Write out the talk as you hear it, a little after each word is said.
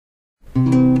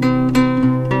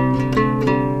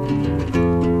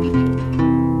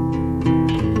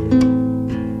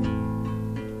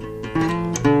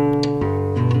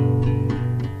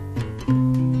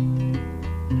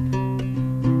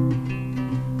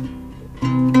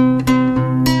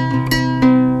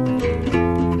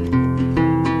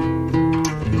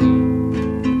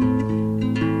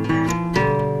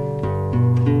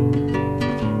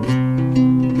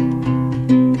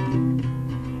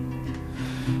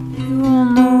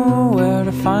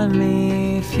to find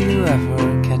me if you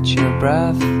ever catch your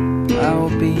breath. I will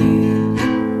be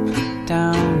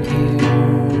down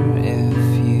here if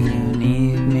you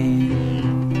need me.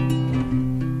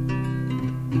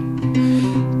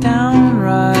 Down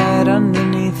right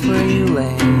underneath where you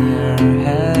lay your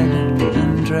head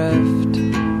and drift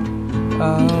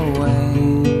away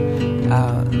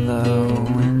out the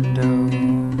window,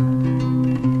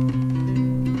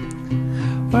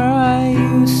 where I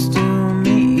used to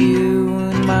meet you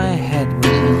and my head was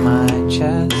in my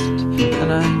chest,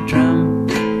 and I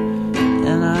dreamt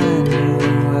and I knew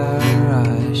where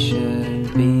I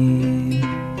should be.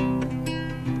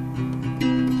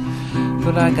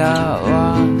 But I got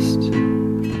lost,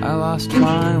 I lost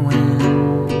my wind.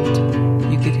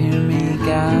 You could hear me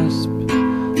gasp,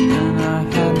 and I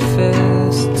had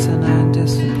fists and I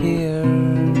disappeared.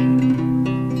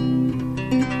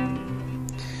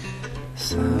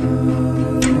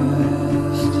 Southwest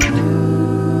hills.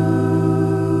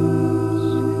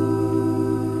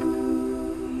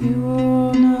 You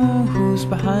will know who's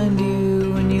behind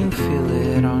you when you feel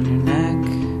it on your neck.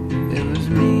 It was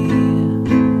me,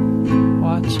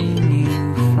 watching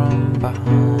you from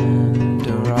behind a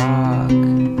rock.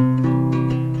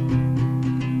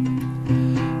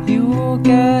 You will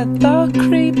get the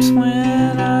creeps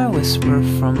when I whisper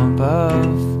from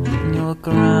above, and you look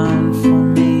around for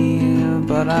me,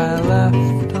 but I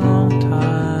left